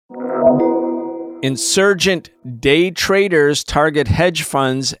Insurgent day traders target hedge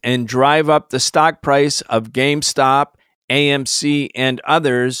funds and drive up the stock price of GameStop, AMC, and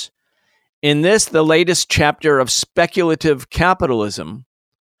others. In this, the latest chapter of speculative capitalism.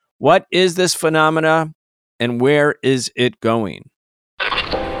 What is this phenomena and where is it going?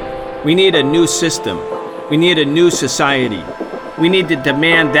 We need a new system. We need a new society. We need to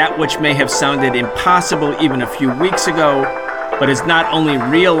demand that which may have sounded impossible even a few weeks ago, but is not only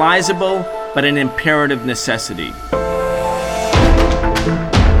realizable, but an imperative necessity.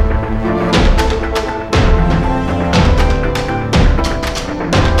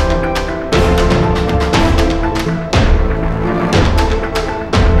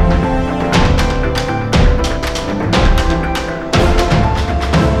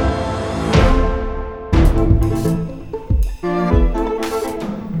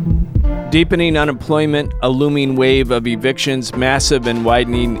 Deepening unemployment, a looming wave of evictions, massive and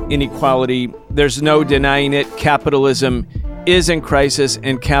widening inequality. There's no denying it. Capitalism is in crisis,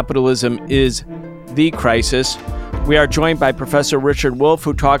 and capitalism is the crisis. We are joined by Professor Richard Wolff,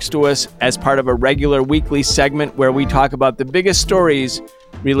 who talks to us as part of a regular weekly segment where we talk about the biggest stories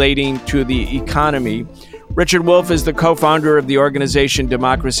relating to the economy. Richard Wolff is the co-founder of the organization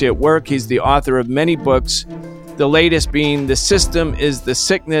Democracy at Work. He's the author of many books, the latest being The System is the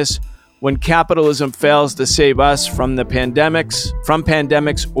Sickness: When Capitalism Fails to Save Us from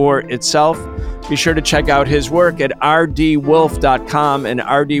Pandemics or Itself. Be sure to check out his work at rdwolff.com, and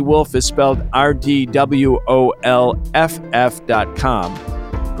rdwolff is spelled rdwolff.com.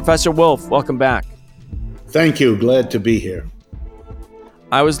 Professor Wolff, welcome back. Thank you. Glad to be here.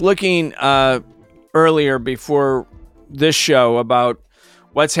 I was looking earlier before this show about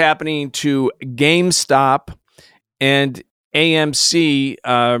what's happening to GameStop and AMC.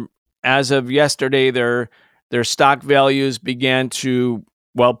 As of yesterday, their stock values began to,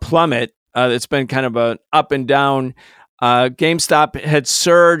 plummet. It's been kind of an up and down. GameStop had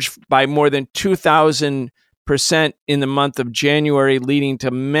surged by more than 2,000% in the month of January, leading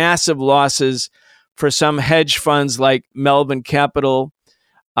to massive losses for some hedge funds like Melvin Capital,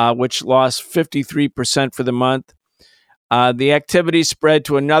 which lost 53% for the month. The activity spread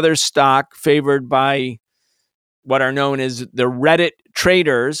to another stock favored by what are known as the Reddit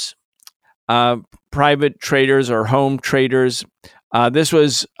traders, private traders or home traders. This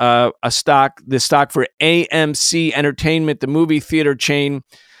was the stock for AMC Entertainment, the movie theater chain,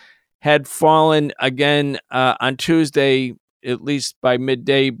 had fallen again on Tuesday, at least by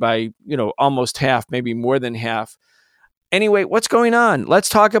midday, by almost half, maybe more than half. Anyway, what's going on? Let's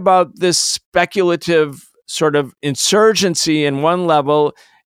talk about this speculative sort of insurgency in one level,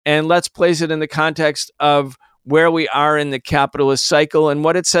 and let's place it in the context of where we are in the capitalist cycle and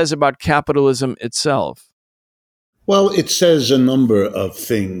what it says about capitalism itself. Well, it says a number of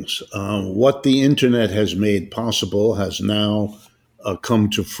things. What the internet has made possible has now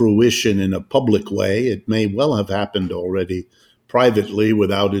come to fruition in a public way. It may well have happened already privately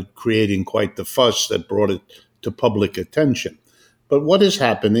without it creating quite the fuss that brought it to public attention. But what is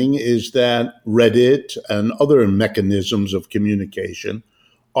happening is that Reddit and other mechanisms of communication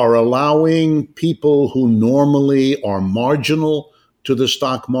are allowing people who normally are marginal to the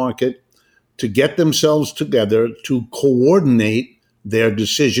stock market to get themselves together to coordinate their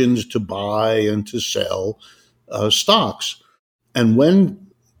decisions to buy and to sell stocks. And when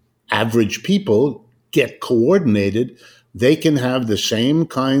average people get coordinated, they can have the same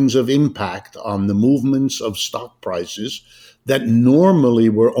kinds of impact on the movements of stock prices that normally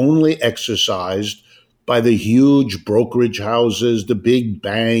were only exercised by the huge brokerage houses, the big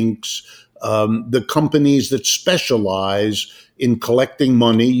banks, the companies that specialize in collecting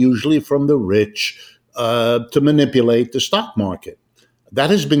money, usually from the rich, to manipulate the stock market. That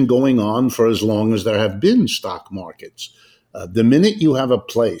has been going on for as long as there have been stock markets. The minute you have a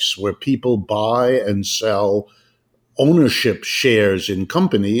place where people buy and sell ownership shares in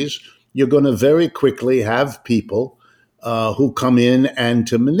companies, you're going to very quickly have people who come in and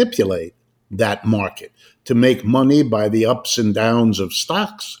to manipulate that market, to make money by the ups and downs of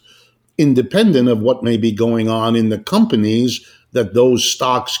stocks, independent of what may be going on in the companies that those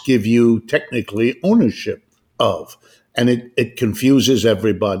stocks give you technically ownership of. And it confuses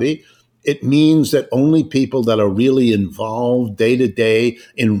everybody. It means that only people that are really involved day to day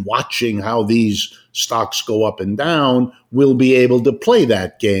in watching how these stocks go up and down will be able to play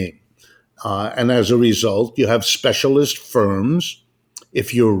that game. And as a result, you have specialist firms.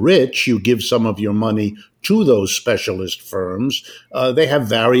 If you're rich, you give some of your money to those specialist firms. They have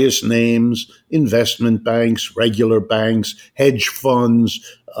various names: investment banks, regular banks, hedge funds,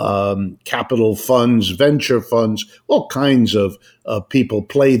 capital funds, venture funds. All kinds of people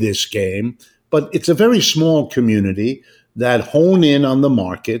play this game. but it's a very small community that hone in on the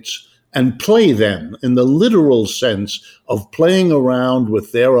markets and play them in the literal sense of playing around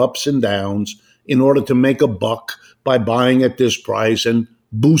with their ups and downs in order to make a buck by buying at this price and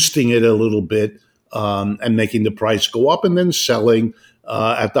boosting it a little bit, and making the price go up, and then selling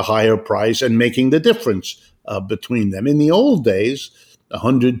at the higher price and making the difference between them. In the old days,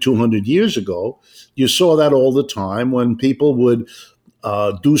 100, 200 years ago, you saw that all the time when people would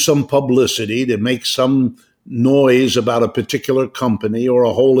do some publicity to make some noise about a particular company or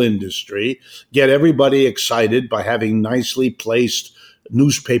a whole industry, get everybody excited by having nicely placed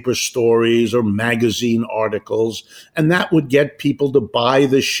newspaper stories or magazine articles, and that would get people to buy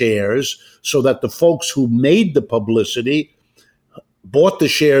the shares so that the folks who made the publicity bought the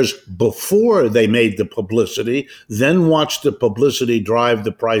shares before they made the publicity, then watched the publicity drive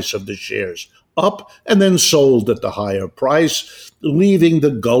the price of the shares up, and then sold at the higher price, leaving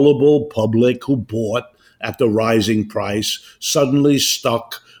the gullible public who bought at the rising price suddenly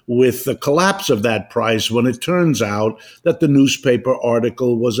stuck with the collapse of that price when it turns out that the newspaper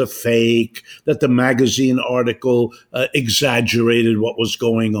article was a fake, that the magazine article exaggerated what was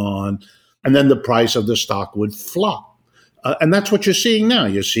going on, and then the price of the stock would flop. And that's what you're seeing now.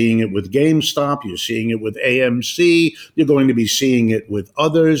 You're seeing it with GameStop. You're seeing it with AMC. You're going to be seeing it with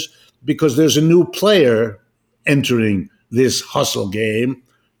others because there's a new player entering this hustle game,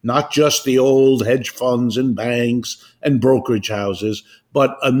 not just the old hedge funds and banks and brokerage houses,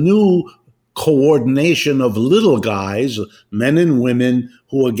 but a new coordination of little guys, men and women,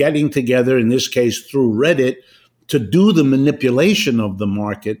 who are getting together, in this case through Reddit, to do the manipulation of the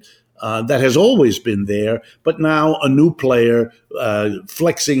market that has always been there, but now a new player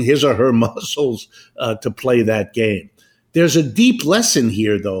flexing his or her muscles to play that game. There's a deep lesson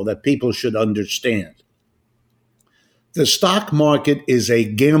here, though, that people should understand. The stock market is a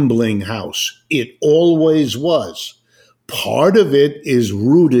gambling house. It always was. Part of it is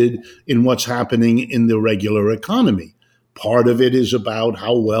rooted in what's happening in the regular economy. Part of it is about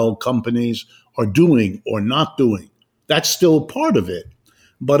how well companies are doing or not doing. That's still part of it.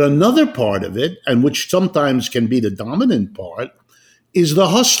 But another part of it, and which sometimes can be the dominant part, is the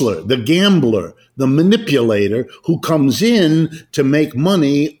hustler, the gambler, the manipulator who comes in to make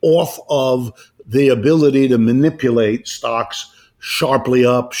money off of the ability to manipulate stocks sharply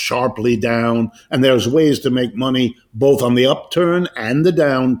up, sharply down. And there's ways to make money both on the upturn and the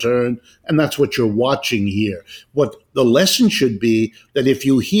downturn. And that's what you're watching here. What the lesson should be that if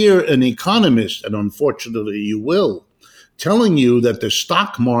you hear an economist, and unfortunately you will, telling you that the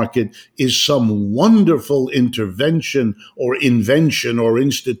stock market is some wonderful intervention or invention or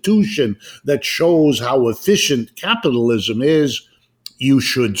institution that shows how efficient capitalism is, you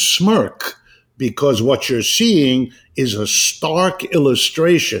should smirk, because what you're seeing is a stark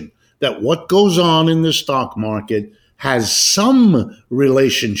illustration that what goes on in the stock market has some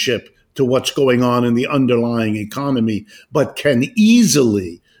relationship to what's going on in the underlying economy, but can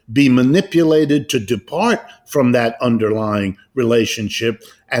easily be manipulated to depart from that underlying relationship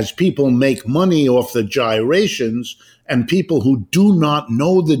as people make money off the gyrations, and people who do not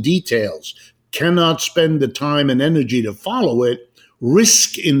know the details, cannot spend the time and energy to follow it,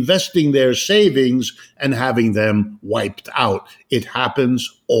 risk investing their savings and having them wiped out. It happens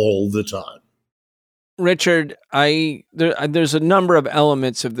all the time. Richard, there's a number of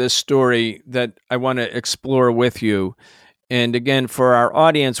elements of this story that I want to explore with you. And again, for our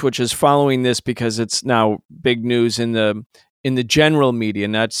audience, which is following this because it's now big news in the general media,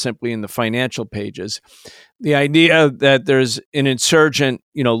 not simply in the financial pages, the idea that there's an insurgent,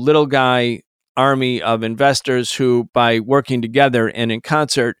 little guy army of investors who, by working together and in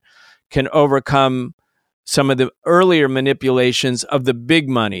concert, can overcome some of the earlier manipulations of the big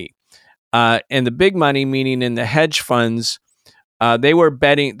money. And the big money, meaning in the hedge funds, they were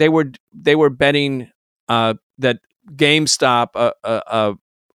betting that GameStop,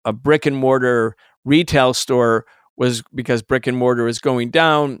 a brick and mortar retail store, was, because brick and mortar is going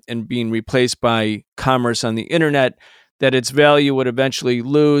down and being replaced by commerce on the internet, that its value would eventually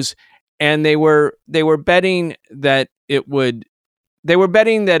lose. And they were betting that it would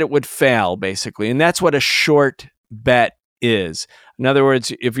fail, basically. And that's what a short bet is. In other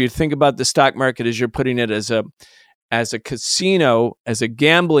words, if you think about the stock market as you're putting it as a casino, as a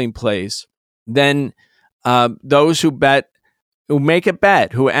gambling place, then those who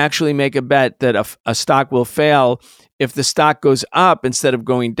actually make a bet that a stock will fail, if the stock goes up instead of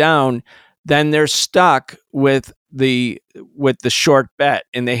going down, then they're stuck with the short bet,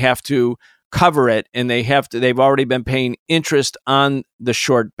 and they have to cover it, and they've already been paying interest on the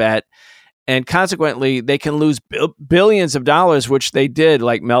short bet, And consequently, they can lose billions of dollars, which they did,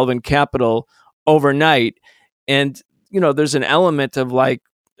 like Melvin Capital, overnight. And, there's an element of like,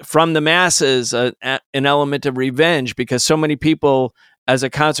 from the masses, an element of revenge, because so many people, as a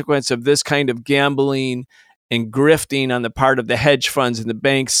consequence of this kind of gambling and grifting on the part of the hedge funds and the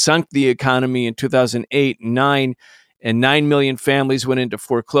banks, sunk the economy in 2008 and 9, and 9 million families went into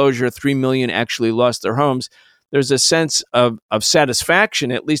foreclosure. 3 million actually lost their homes. There's a sense of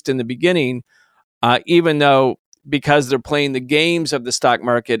satisfaction, at least in the beginning, even though, because they're playing the games of the stock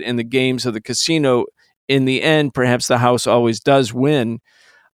market and the games of the casino, in the end, perhaps the house always does win.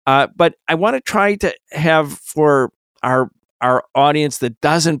 But I want to try to have, for our audience that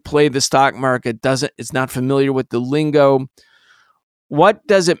doesn't play the stock market, is not familiar with the lingo, what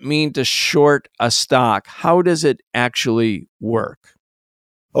does it mean to short a stock? How does it actually work?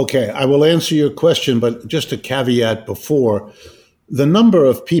 Okay, I will answer your question, but just a caveat before. The number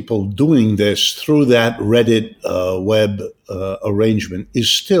of people doing this through that Reddit web arrangement is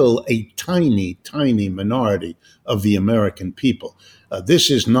still a tiny, tiny minority of the American people. This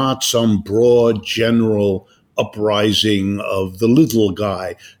is not some broad, general uprising of the little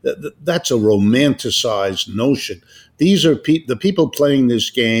guy. That's a romanticized notion. These are the people playing this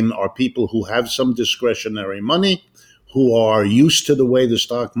game are people who have some discretionary money, who are used to the way the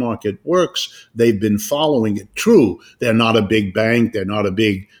stock market works. They've been following it. True, they're not a big bank, they're not a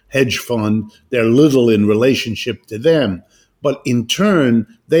big hedge fund, they're little in relationship to them. But in turn,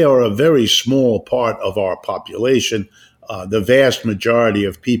 they are a very small part of our population. The vast majority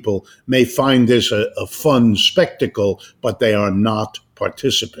of people may find this a fun spectacle, but they are not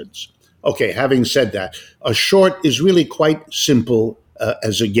participants. Okay, having said that, a short is really quite simple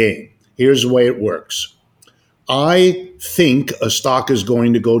as a game. Here's the way it works. I think a stock is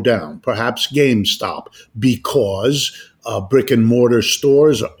going to go down, perhaps GameStop, because brick and mortar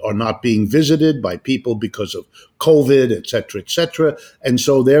stores are not being visited by people because of COVID, et cetera, and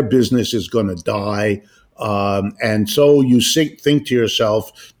so their business is going to die. And so you think to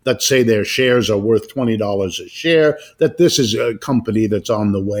yourself, let's say their shares are worth $20 a share, that this is a company that's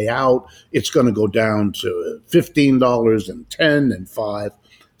on the way out. It's going to go down to $15 and $10 and $5.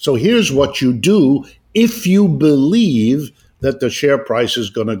 So here's what you do if you believe that the share price is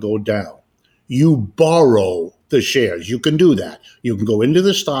going to go down. You borrow the shares. You can do that. You can go into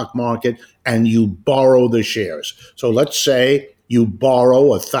the stock market and you borrow the shares. So let's say you borrow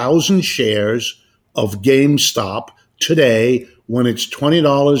 1,000 shares of GameStop today when it's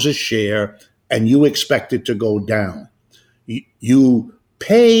 $20 a share and you expect it to go down. You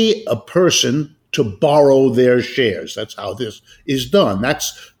pay a person to borrow their shares. That's how this is done.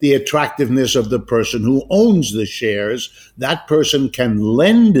 That's the attractiveness of the person who owns the shares. That person can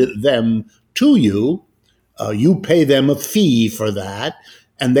lend them to you. You pay them a fee for that,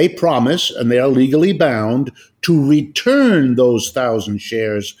 and they promise, and they are legally bound, to return those 1,000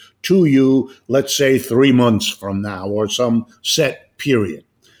 shares to you, let's say 3 months from now or some set period.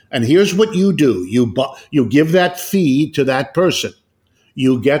 And here's what you do. You give that fee to that person.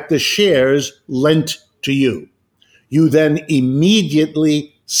 You get the shares lent to you. You then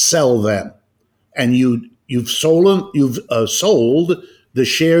immediately sell them, and you've sold the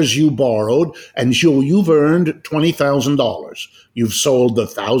shares you borrowed, and you've earned $20,000. You've sold the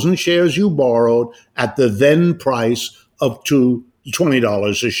 1,000 shares you borrowed at the then price of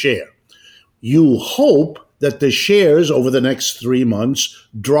 $20 a share. You hope that the shares over the next 3 months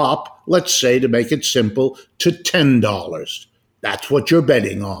drop, let's say, to make it simple, to $10. That's what you're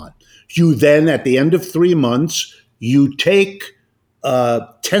betting on. You then, at the end of 3 months, you take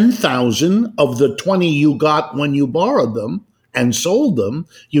 10,000 of the 20 you got when you borrowed them and sold them.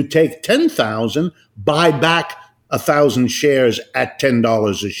 You take 10,000, buy back 1,000 shares at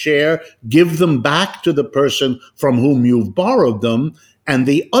 $10 a share, give them back to the person from whom you've borrowed them, and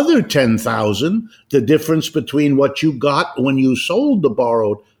the other 10,000, the difference between what you got when you sold the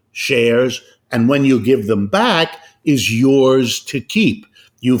borrowed shares and when you give them back, is yours to keep.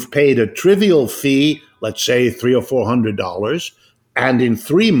 You've paid a trivial fee, let's say $300 or $400, and in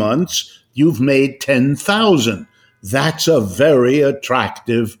 3 months, you've made 10,000. That's a very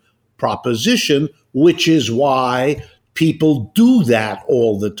attractive proposition, which is why people do that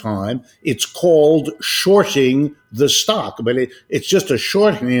all the time. It's called shorting the stock, but it's just a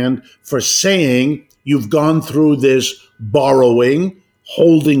shorthand for saying you've gone through this borrowing,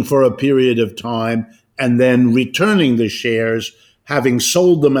 holding for a period of time, and then returning the shares, having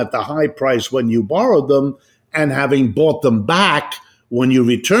sold them at the high price when you borrowed them, and having bought them back when you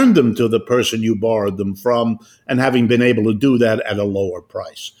returned them to the person you borrowed them from, and having been able to do that at a lower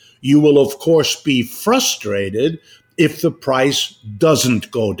price. You will, of course, be frustrated if the price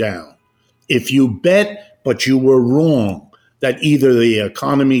doesn't go down. If you bet, but you were wrong, that either the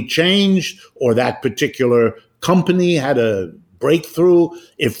economy changed or that particular company had a breakthrough,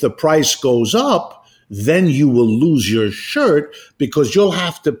 if the price goes up, then you will lose your shirt because you'll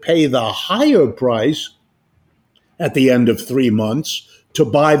have to pay the higher price at the end of 3 months to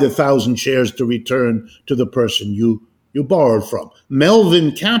buy the 1,000 shares to return to the person you borrowed from.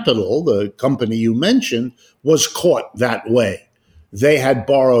 Melvin Capital, the company you mentioned, was caught that way. They had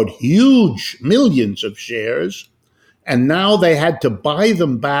borrowed huge millions of shares, and now they had to buy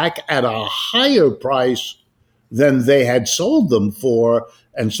them back at a higher price than they had sold them for.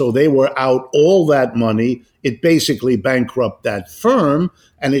 And so they were out all that money. It basically bankrupted that firm.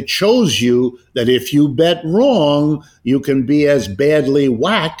 And it shows you that if you bet wrong, you can be as badly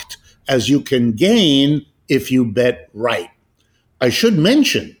whacked as you can gain if you bet right. I should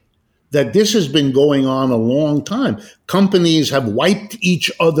mention that this has been going on a long time. Companies have wiped each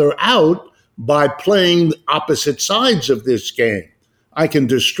other out by playing opposite sides of this game. I can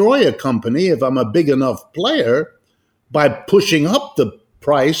destroy a company if I'm a big enough player by pushing up the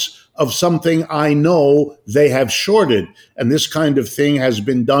price of something I know they have shorted. And this kind of thing has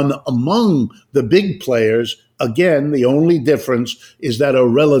been done among the big players. Again, the only difference is that a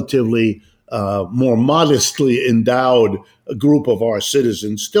relatively more modestly endowed group of our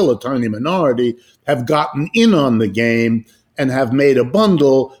citizens, still a tiny minority, have gotten in on the game and have made a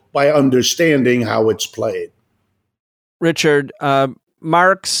bundle by understanding how it's played. Richard, Karl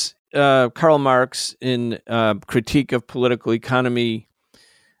Marx, in Critique of Political Economy,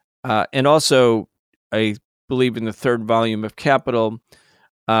 and also, I believe, in the third volume of Capital,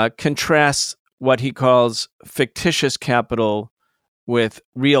 contrasts what he calls fictitious capital with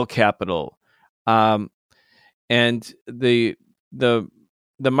real capital, and the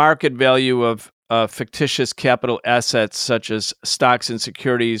market value of fictitious capital assets such as stocks and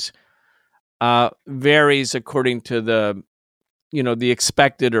securities varies according to the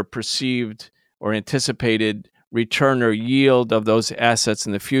expected or perceived or anticipated return or yield of those assets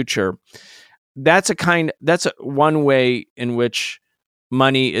in the future. That's one way in which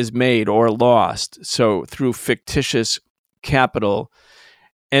money is made or lost. So through fictitious capital.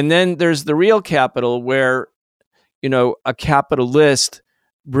 And then there's the real capital where, a capitalist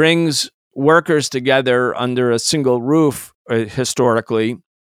brings workers together under a single roof historically,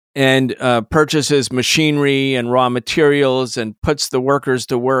 and purchases machinery and raw materials and puts the workers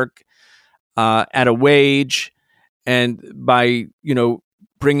to work at a wage. And by,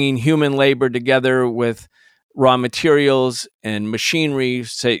 bringing human labor together with raw materials and machinery,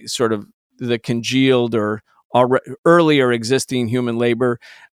 say sort of the congealed or earlier existing human labor,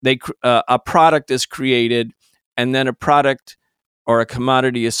 a product is created, and then a product or a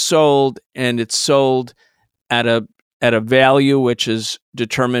commodity is sold, and it's sold at a value which is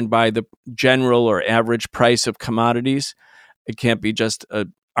determined by the general or average price of commodities. It can't be just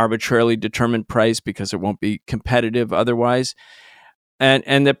an arbitrarily determined price because it won't be competitive otherwise.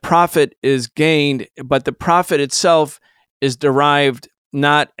 And the profit is gained, but the profit itself is derived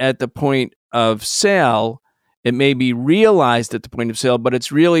not at the point of sale. It may be realized at the point of sale, but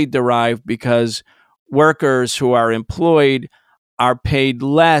it's really derived because workers who are employed are paid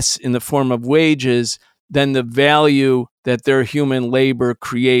less in the form of wages than the value that their human labor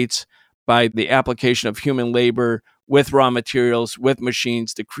creates by the application of human labor with raw materials, with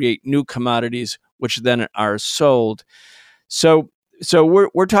machines to create new commodities, which then are sold. So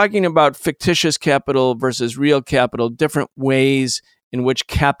we're talking about fictitious capital versus real capital, different ways in which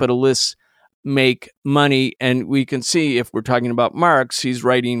capitalists make money. And we can see, if we're talking about Marx, he's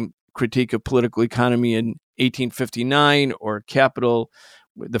writing Critique of Political Economy in 1859, or Capital,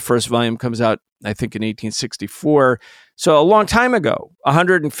 the first volume comes out, I think, in 1864. So a long time ago,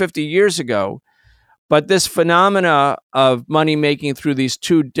 150 years ago. But this phenomena of money making through these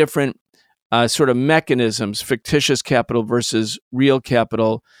two different sort of mechanisms, fictitious capital versus real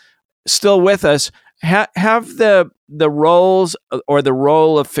capital, still with us. Have the roles, or the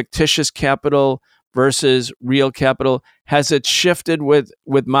role of fictitious capital versus real capital, has it shifted with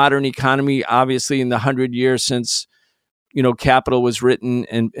modern economy, obviously in the 100 years since Capital was written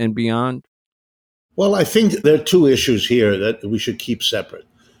and beyond? Well, I think there are two issues here that we should keep separate.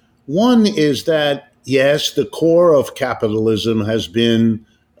 One is that, yes, the core of capitalism has been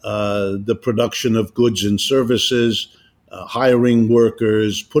the production of goods and services, hiring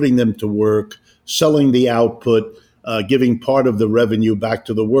workers, putting them to work, selling the output, giving part of the revenue back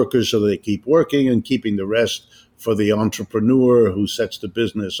to the workers so they keep working, and keeping the rest for the entrepreneur who sets the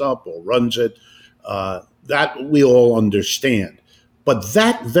business up or runs it. That we all understand. But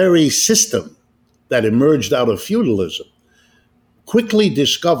that very system that emerged out of feudalism quickly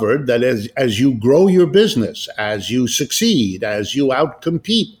discovered that as you grow your business, as you succeed, as you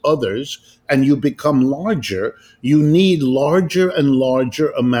outcompete others, and you become larger, you need larger and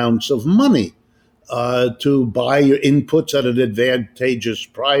larger amounts of money to buy your inputs at an advantageous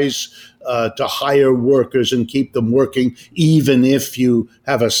price, to hire workers and keep them working, even if you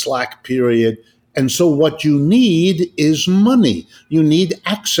have a slack period. And so what you need is money. You need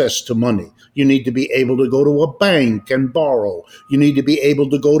access to money. You need to be able to go to a bank and borrow. You need to be able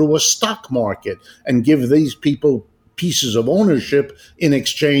to go to a stock market and give these people pieces of ownership in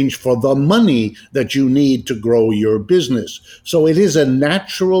exchange for the money that you need to grow your business. So it is a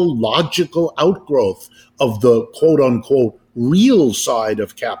natural, logical outgrowth of the quote unquote real side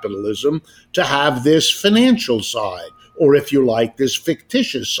of capitalism to have this financial side, or if you like, this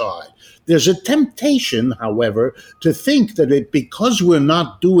fictitious side. There's a temptation, however, to think that because we're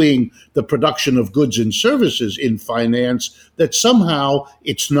not doing the production of goods and services in finance, that somehow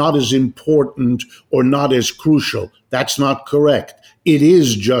it's not as important or not as crucial. That's not correct. It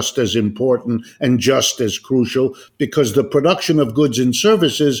is just as important and just as crucial, because the production of goods and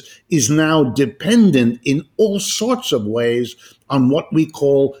services is now dependent in all sorts of ways on what we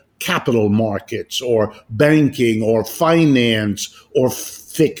call capital markets or banking or finance or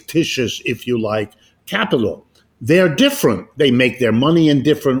fictitious, if you like, capital. They're different. They make their money in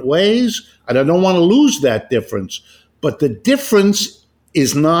different ways, and I don't want to lose that difference. But the difference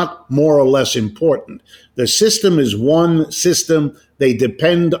is not more or less important. The system is one system. They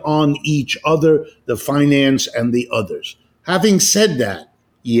depend on each other, the finance and the others. Having said that,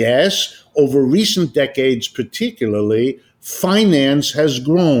 yes, over recent decades particularly, finance has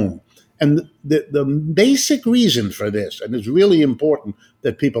grown. And the basic reason for this, and it's really important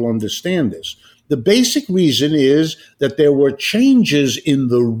that people understand this, the basic reason is that there were changes in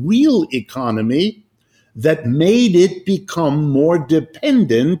the real economy that made it become more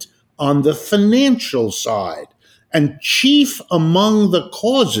dependent on the financial side. And chief among the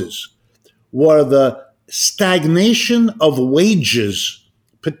causes were the stagnation of wages,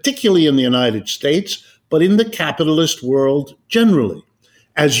 particularly in the United States, but in the capitalist world generally.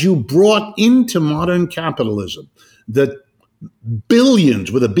 As you brought into modern capitalism the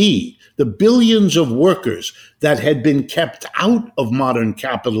billions, with a B, the billions of workers that had been kept out of modern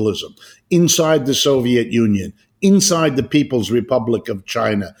capitalism inside the Soviet Union, inside the People's Republic of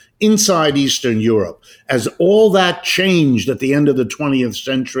China, inside Eastern Europe, as all that changed at the end of the 20th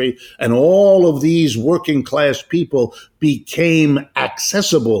century and all of these working class people became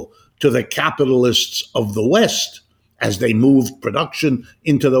accessible to the capitalists of the West, as they moved production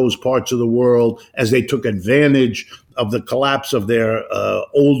into those parts of the world, as they took advantage of the collapse of their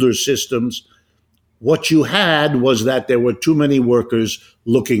older systems, what you had was that there were too many workers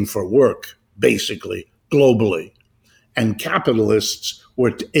looking for work, basically, globally. And capitalists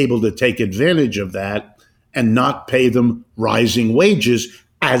were able to take advantage of that and not pay them rising wages,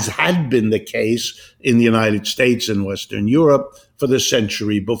 as had been the case in the United States and Western Europe for the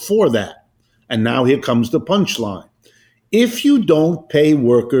century before that. And now here comes the punchline. If you don't pay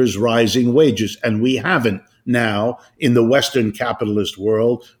workers rising wages, and we haven't now in the Western capitalist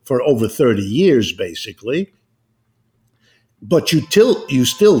world for over 30 years, basically, but you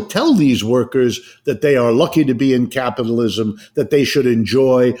still tell these workers that they are lucky to be in capitalism, that they should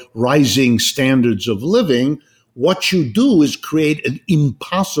enjoy rising standards of living, what you do is create an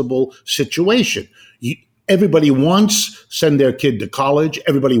impossible situation. Everybody wants to send their kid to college.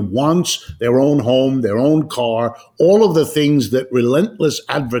 Everybody wants their own home, their own car, all of the things that relentless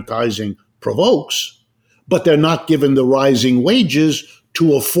advertising provokes, but they're not given the rising wages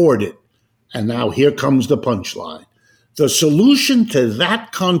to afford it. And now here comes the punchline. The solution to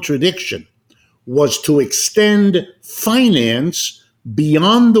that contradiction was to extend finance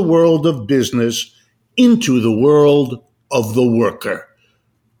beyond the world of business into the world of the worker.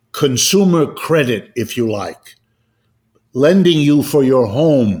 Consumer credit, if you like, lending you for your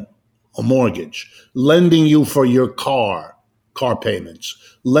home, a mortgage, lending you for your car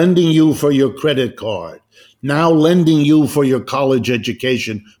payments, lending you for your credit card, now lending you for your college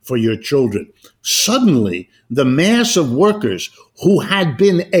education for your children. Suddenly, the mass of workers who had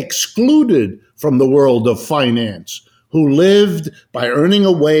been excluded from the world of finance, who lived by earning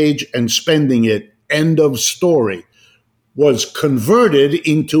a wage and spending it, end of story, was converted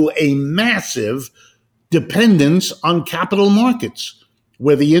into a massive dependence on capital markets,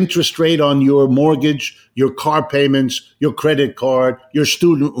 where the interest rate on your mortgage, your car payments, your credit card, your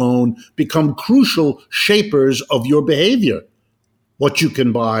student loan become crucial shapers of your behavior. What you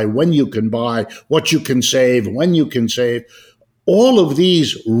can buy, when you can buy, what you can save, when you can save. all of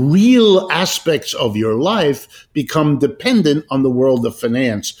these real aspects of your life become dependent on the world of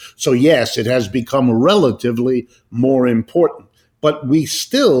finance. So yes, it has become relatively more important, but we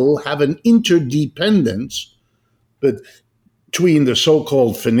still have an interdependence between the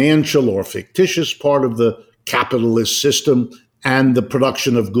so-called financial or fictitious part of the capitalist system and the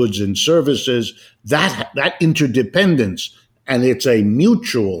production of goods and services. That interdependence, and it's a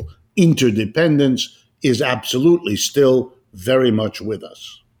mutual interdependence, is absolutely still very much with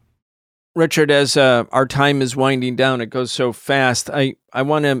us. Richard, as our time is winding down, it goes so fast. I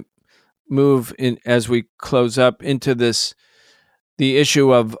want to move in as we close up into the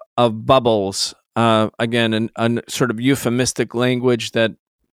issue of bubbles. Again, a sort of euphemistic language that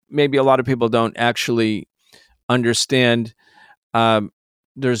maybe a lot of people don't actually understand.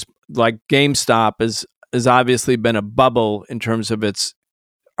 There's like GameStop has obviously been a bubble in terms of its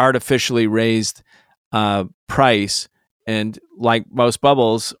artificially raised price. And like most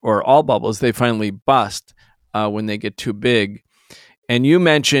bubbles, or all bubbles, they finally bust when they get too big. And you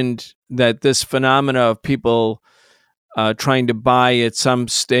mentioned that this phenomena of people trying to buy at some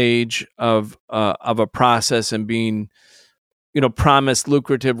stage of a process and being, promised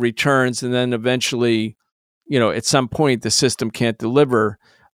lucrative returns, and then eventually, at some point the system can't deliver.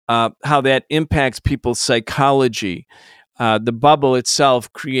 How that impacts people's psychology. The bubble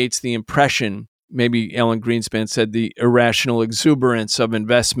itself creates the impression. Maybe Alan Greenspan said the irrational exuberance of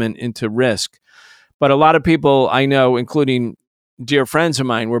investment into risk. But a lot of people I know, including dear friends of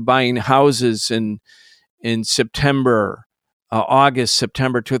mine, were buying houses in September,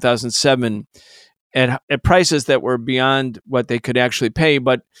 September 2007 at prices that were beyond what they could actually pay.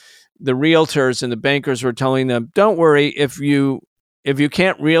 But the realtors and the bankers were telling them, don't worry, if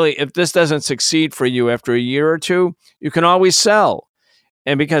this doesn't succeed for you after a year or two, you can always sell.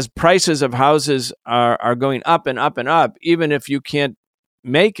 And because prices of houses are going up and up and up, even if you can't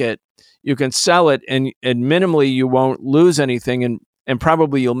make it, you can sell it, and minimally you won't lose anything, and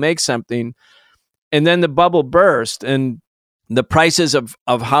probably you'll make something. And then the bubble burst, and the prices of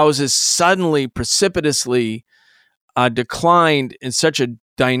houses suddenly precipitously declined in such a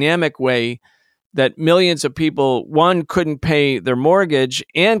dynamic way that millions of people, one, couldn't pay their mortgage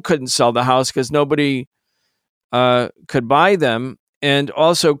and couldn't sell the house because nobody could buy them. And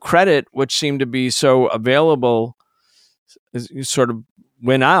also credit, which seemed to be so available, sort of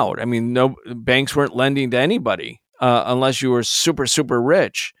went out. I mean, no banks weren't lending to anybody unless you were super, super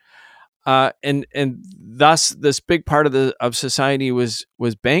rich. And thus this big part of society was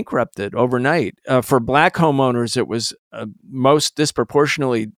bankrupted overnight. For Black homeowners, it was most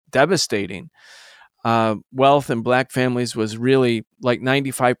disproportionately devastating. Wealth in Black families was really like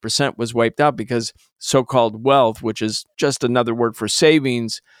 95% was wiped out because so-called wealth, which is just another word for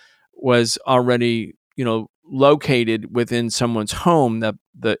savings, was already, located within someone's home,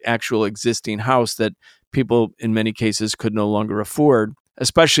 the actual existing house that people in many cases could no longer afford,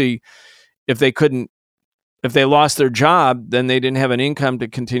 especially if they lost their job, then they didn't have an income to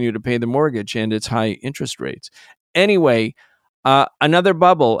continue to pay the mortgage and its high interest rates. Anyway, another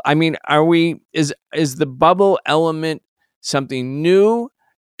bubble. I mean, is the bubble element something new?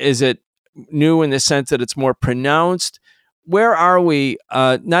 Is it new in the sense that it's more pronounced? Where are we,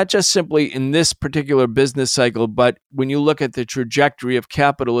 not just simply in this particular business cycle, but when you look at the trajectory of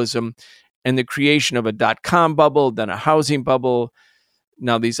capitalism and the creation of a dot-com bubble, then a housing bubble,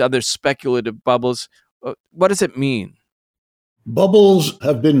 now these other speculative bubbles, what does it mean? Bubbles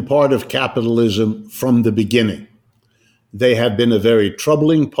have been part of capitalism from the beginning. They have been a very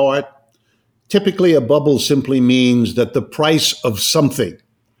troubling part. Typically, a bubble simply means that the price of something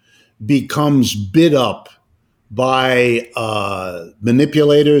becomes bid up by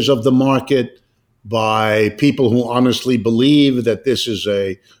manipulators of the market, by people who honestly believe that this is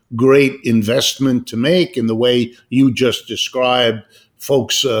a great investment to make in the way you just described,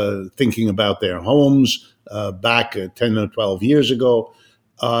 folks thinking about their homes back 10 or 12 years ago.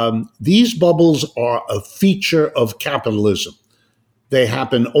 These bubbles are a feature of capitalism. They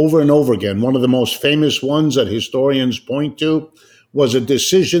happen over and over again. One of the most famous ones that historians point to was a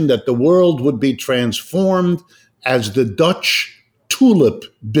decision that the world would be transformed as the Dutch tulip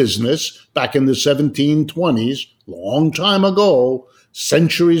business back in the 1720s, long time ago,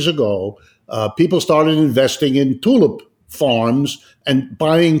 centuries ago. People started investing in tulip farms and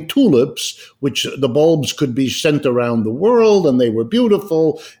buying tulips, which the bulbs could be sent around the world, and they were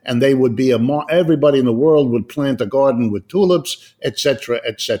beautiful, and they would be everybody in the world would plant a garden with tulips, etc.,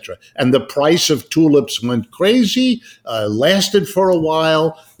 etc. And the price of tulips went crazy, lasted for a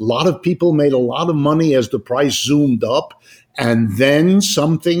while. A lot of people made a lot of money as the price zoomed up, and then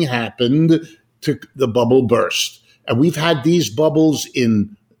something happened. The bubble burst. And we've had these bubbles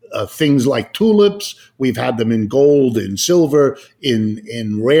in things like tulips. We've had them in gold, in silver,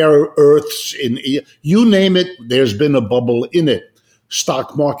 in rare earths, in you name it, there's been a bubble in it.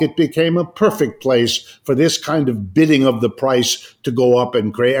 Stock market became a perfect place for this kind of bidding of the price to go up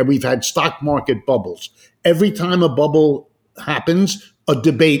and create. And we've had stock market bubbles. Every time a bubble happens, a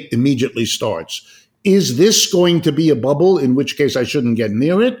debate immediately starts. Is this going to be a bubble, in which case I shouldn't get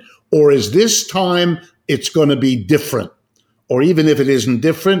near it? Or is this time it's going to be different? Or even if it isn't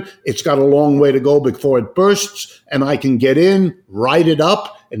different, it's got a long way to go before it bursts, and I can get in, ride it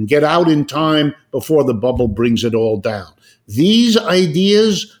up, and get out in time before the bubble brings it all down. These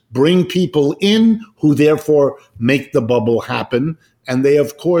ideas bring people in who therefore make the bubble happen. And they,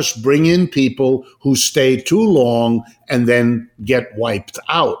 of course, bring in people who stay too long and then get wiped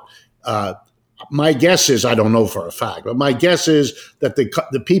out. My guess is, I don't know for a fact, but my guess is that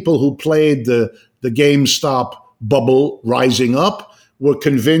the people who played the GameStop bubble rising up were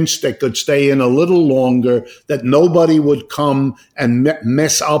convinced they could stay in a little longer, that nobody would come and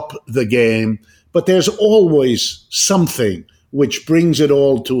mess up the game. But there's always something which brings it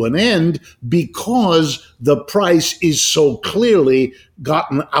all to an end, because the price is so clearly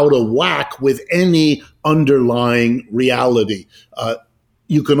gotten out of whack with any underlying reality.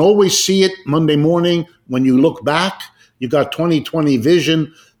 You can always see it Monday morning when you look back. You got 20/20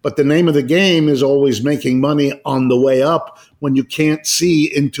 vision, but the name of the game is always making money on the way up when you can't see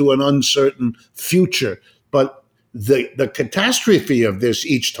into an uncertain future. But the catastrophe of this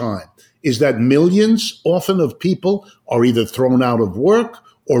each time is that millions, often, of people are either thrown out of work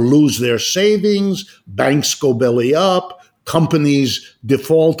or lose their savings, banks go belly up, companies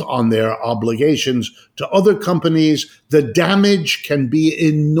default on their obligations to other companies. The damage can be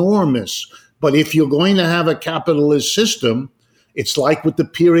enormous. But if you're going to have a capitalist system, it's like with the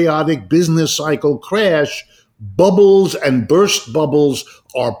periodic business cycle crash, bubbles and burst bubbles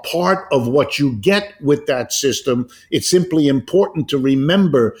are part of what you get with that system. It's simply important to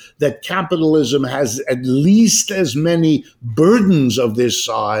remember that capitalism has at least as many burdens of this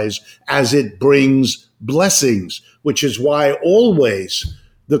size as it brings blessings, which is why always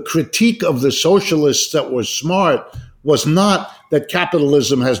the critique of the socialists that were smart was not that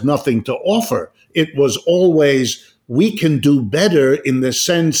capitalism has nothing to offer. It was always, we can do better, in the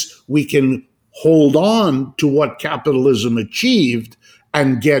sense we can hold on to what capitalism achieved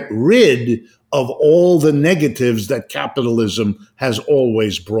and get rid of all the negatives that capitalism has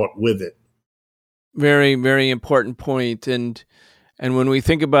always brought with it. Very, very important point. And when we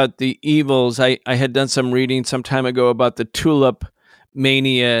think about the evils, I had done some reading some time ago about the tulip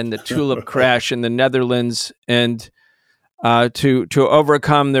mania and the tulip crash in the Netherlands, and to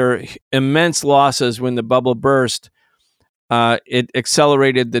overcome their immense losses when the bubble burst, it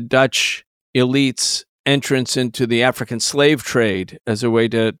accelerated the Dutch elites' entrance into the African slave trade as a way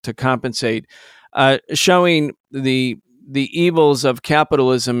to compensate, showing the evils of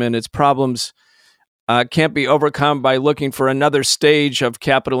capitalism and its problems can't be overcome by looking for another stage of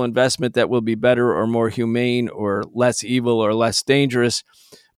capital investment that will be better or more humane or less evil or less dangerous.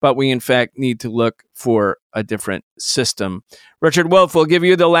 But we, in fact, need to look for a different system. Richard Wolff, will give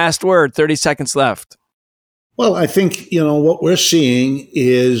you the last word. 30 seconds left. Well, I think, what we're seeing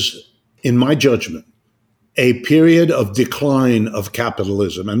is, in my judgment, a period of decline of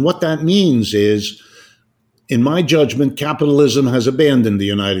capitalism. And what that means is, in my judgment, capitalism has abandoned the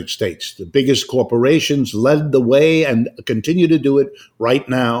United States. The biggest corporations led the way and continue to do it right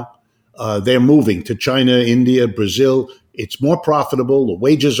now. They're moving to China, India, Brazil. It's more profitable. The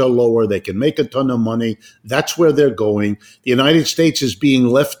wages are lower. They can make a ton of money. That's where they're going. The United States is being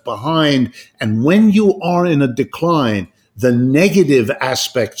left behind. And when you are in a decline, the negative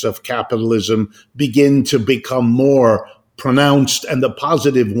aspects of capitalism begin to become more pronounced and the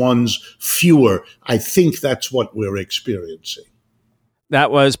positive ones fewer. I think that's what we're experiencing.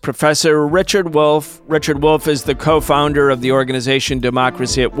 That was Professor Richard Wolff. Richard Wolff is the co-founder of the organization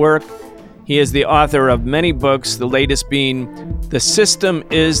Democracy at Work. He is the author of many books, the latest being The System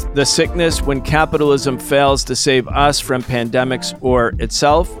is the Sickness: When Capitalism Fails to Save Us from Pandemics or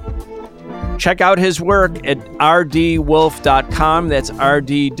Itself. Check out his work at rdwolff.com. That's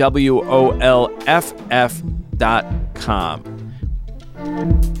rdwolff.com.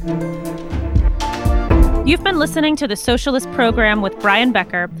 You've been listening to the Socialist Program with Brian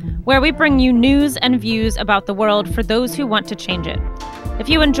Becker, where we bring you news and views about the world for those who want to change it. If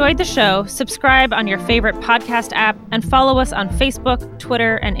you enjoyed the show, subscribe on your favorite podcast app and follow us on Facebook,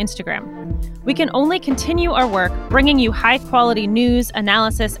 Twitter, and Instagram. We can only continue our work bringing you high-quality news,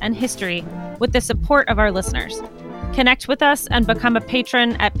 analysis, and history with the support of our listeners. Connect with us and become a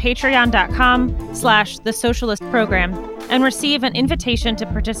patron at patreon.com/The Socialist Program and receive an invitation to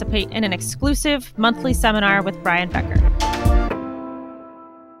participate in an exclusive monthly seminar with Brian Becker.